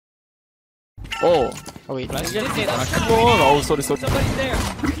Oh. Oh wait. Come on. Oh, sorry. Somebody's there.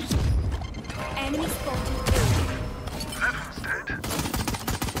 Enemy spotted.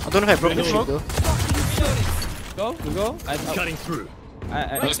 I don't know if I broke the shield though. Go, we go. Cutting through.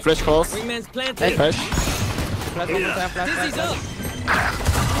 Nice flash cross. Wingman's planted. Flash. Flash one more time, flash.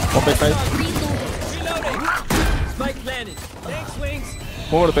 One backside. Reloading. Spike planted. Thanks, Wings.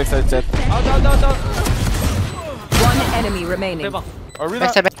 One more backside jet. Out. One enemy remaining. 대박. Arena.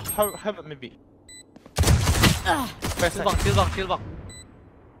 Backside, back. Have it maybe. 딜박.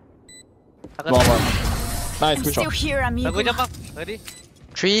 One. Nice, good Still job. here, amigo. Good job. Ready?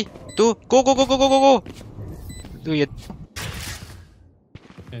 3, 2, go. Do it.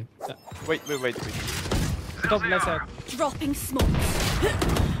 Wait. Stop left side. Dropping smoke.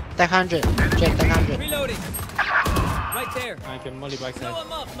 Tag 100. Jet, tag 100. Reloading. Right there. I can molly backside. Blow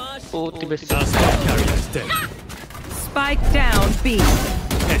him up, Mosh. Carrier's dead. Spike down B.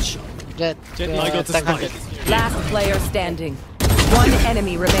 Headshot. Jet, I got the tag spike. 100. Last player standing. One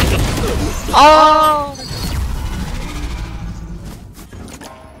enemy remaining. Oh!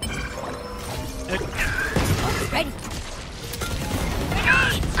 Ready.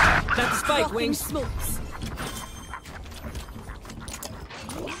 Plant the spike, Dropping Wings. smokes.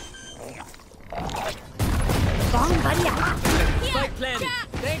 Bomb buddy out. Spike planted.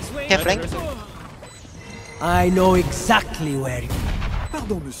 Thanks, Wings. Here, flank. I know exactly where.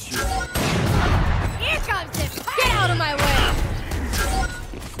 Pardon, monsieur. Here comes it. Get out of my way.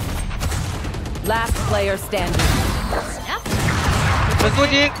 Last player standing. Let's go,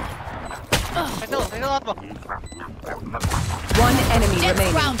 Jinggg. One enemy Jet's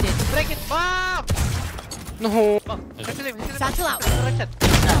remaining. grounded. No. Satchel out.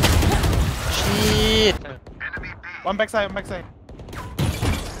 Shit. One backside.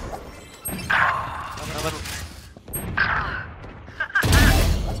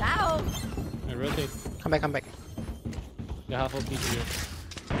 Ciao. I rotate. Come back. They have OP here.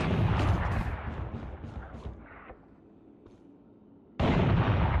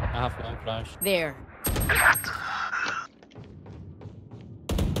 I have one flash. There.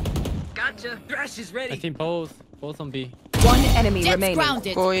 Gotcha. Thrash is I ready. think both on B. One enemy Jet's remaining.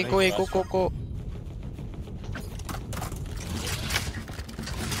 grounded. Go.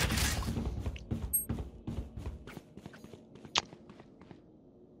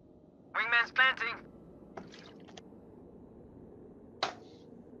 Wingman's planting.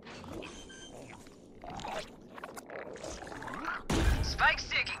 Spike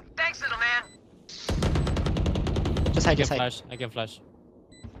sticking. Thanks, little man. Just I hide. can flash.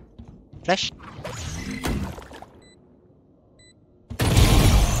 Flash.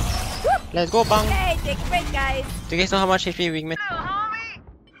 Let's go, bang. Hey, take a break, guys. Do you guys know how much HP wingman?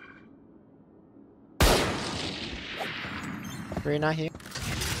 We're not here.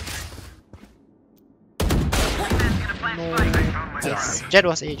 No. Nice. Jet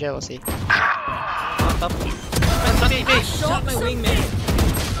was A. Shot my wingman.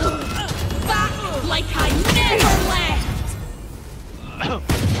 Back like I never left.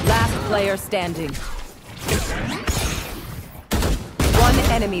 Last player standing. One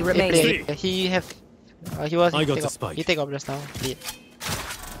enemy He remaining. played. He have. He was. I got take the up. spike. He take up just now. Lead.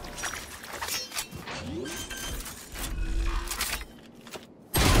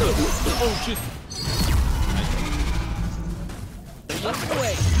 Oh shit. Left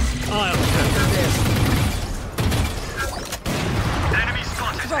away. I'll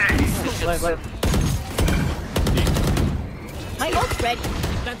My ult's ready.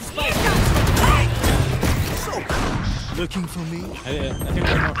 Plant the spike. looking for me. I think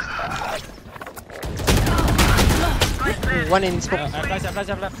one more. One in smoke. Flash.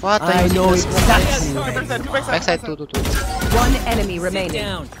 What? I know exactly. Backside 2. One enemy remaining.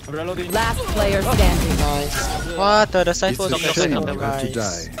 Down. I'm reloading. Last player standing. Nice. What? The side was It's a good, shame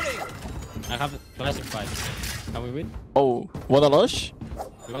guys. I have flash in 5. Can we win? Oh, wanna lush?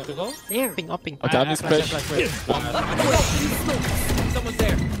 You want to go? There. Ping. Okay, I'm just flash. Someone's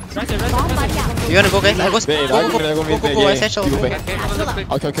there. Bomb buddy out. You wanna go, guys? I go. Wait, Go. I said You go back.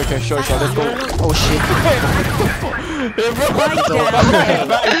 Okay, sure, let's go. Oh shit.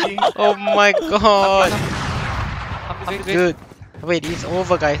 Oh my god. Good. Wait, it's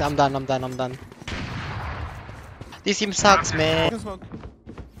over, guys. I'm done. This team sucks, man.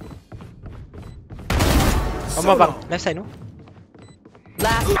 One more back. Left side, no?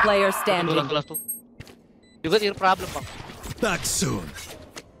 Last player standing. You got your problem, bang. Back soon.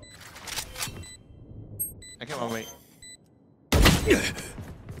 I can't wait.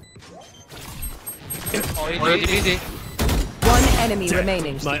 One enemy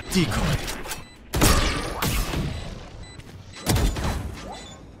remaining. My decoy.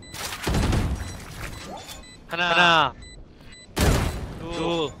 하나,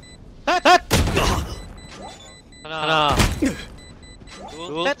 둘, 하나,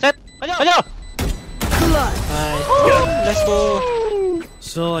 둘, 셋. 가자. Nice. Let's go.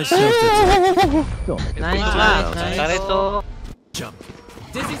 So I served it. Nice. 잘했어.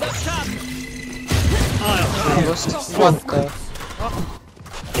 Dizzy's up top. What the?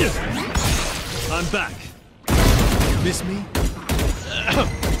 I'm back. Miss me?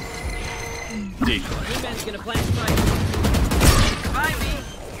 Decoy. Wingman's gonna plant spike.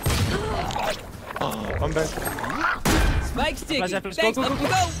 One back. Spike sticky. Flash, Thanks, go. up you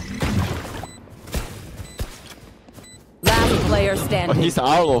go. Last player Oh, standing. he's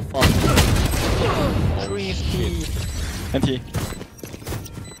out of fuck. 350. NT.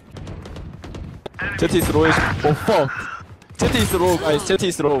 Jet is low. Oh fuck. Jet is low, guys. Jet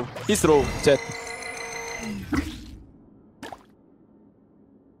is low. He's low. Jet.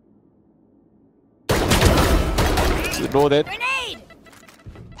 Low dead. Grenade!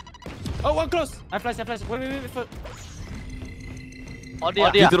 Oh, one close. I flash. Wait.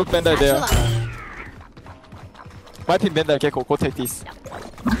 어디야? He dropped Bandai there. My pin Bandai, Gecko. Go take this.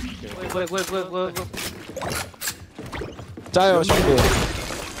 왜. 짜요, 슈게.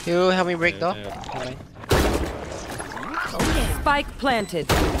 You help me break though. Yeah. Alright. Spike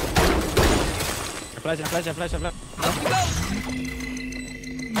planted. I flash.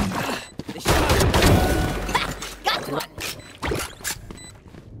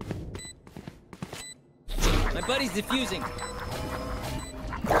 My buddy's defusing.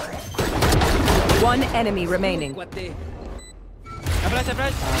 One enemy remaining. What the? I flash.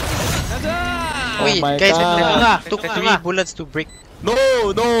 Wait, my guys, God. took 3 bullets to break. No.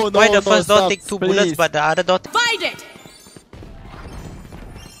 Why the first stop, dot take 2 bullets, please. but the other dot? Find it!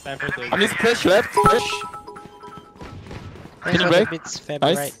 I mean, splash left. Push. Can you break? It's Feb,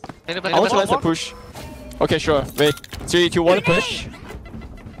 Nice. right? I want to try to push. Okay, sure. Wait. 3, 2, 1, push.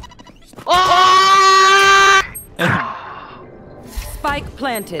 Spike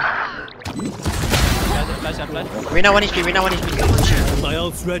planted. Flash. Reyna 1 HP. My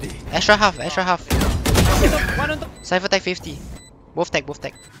ult's ready. Extra half. One on top. Cypher tag 50. Both tag.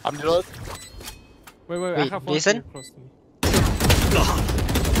 I'm reload. Wait. I Wait, have one Jason? close to me.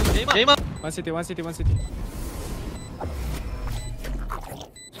 네이마. One city.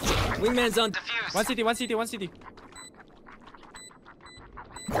 Wingman's on defuse. One city.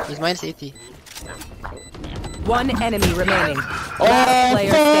 He's minus 80. One enemy remaining. Oh, Last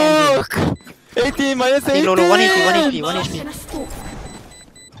player standing. fuck! 18 minus 18! Hey, Lolo, 1 HP.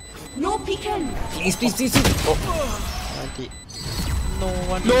 No peeking! Please. 90. No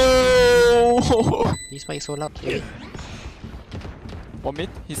one. No! This mic is so loud. 1 mid,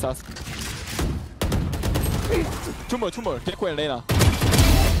 he sus. 2 more. Gecko and Lena.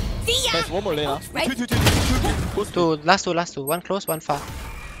 See ya! Nice, 1 more Lena. Right. Two. Last two. 1 close, 1 far.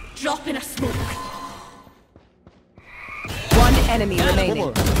 Drop in a smoke. One enemy 1 remaining.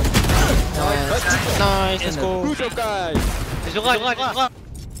 more. Nice, let's go. Good job, guys. 조가.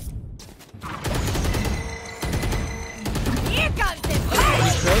 Here comes the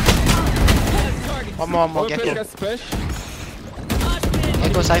One more, One get press, him. guys, splash.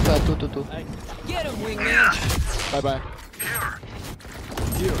 Echo Cypher, 2. Get him, Wingman. Bye.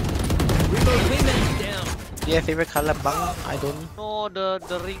 Wingman's down. Do you have favorite color, Bang? I don't. No, the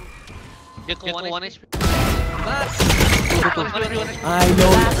ring. Get one HP. I know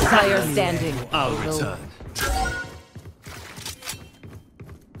Last player standing. I'll return.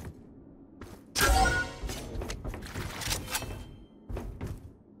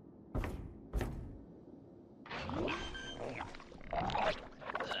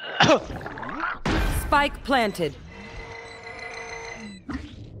 Spike planted.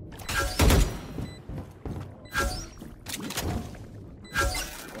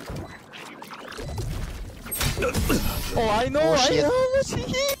 Oh, I know. Oh, shit.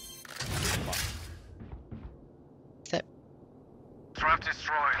 Step.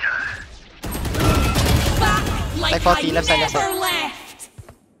 like Like 40, I left side. never left!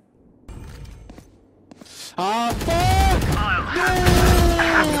 Ah, fuck!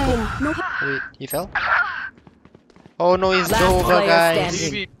 Wait, he fell? Oh no, he's Last over, player guys.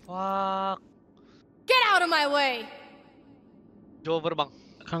 standing. Fuck. Get out of my way! Jover bang.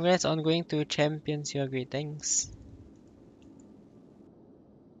 Congrats on going to champions, you're great, thanks.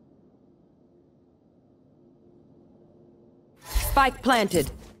 Spike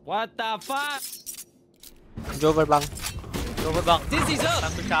planted. What the fuck? Jover bang. Jover bang. Dizzy's up.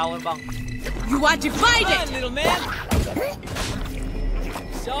 Time to shower bang. You are Come divided! on, little man.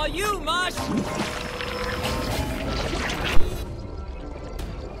 Saw you, Mosh.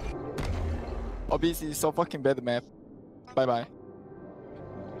 Obese is so fucking bad map. Bye bye.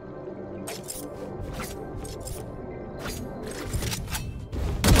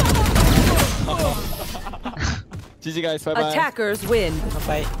 GG guys, bye bye. Attackers win.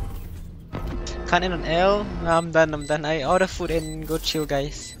 Bye. Can't end on L. I'm done. I order food and go chill,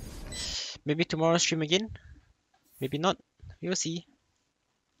 guys. Maybe tomorrow stream again. Maybe not. We'll see.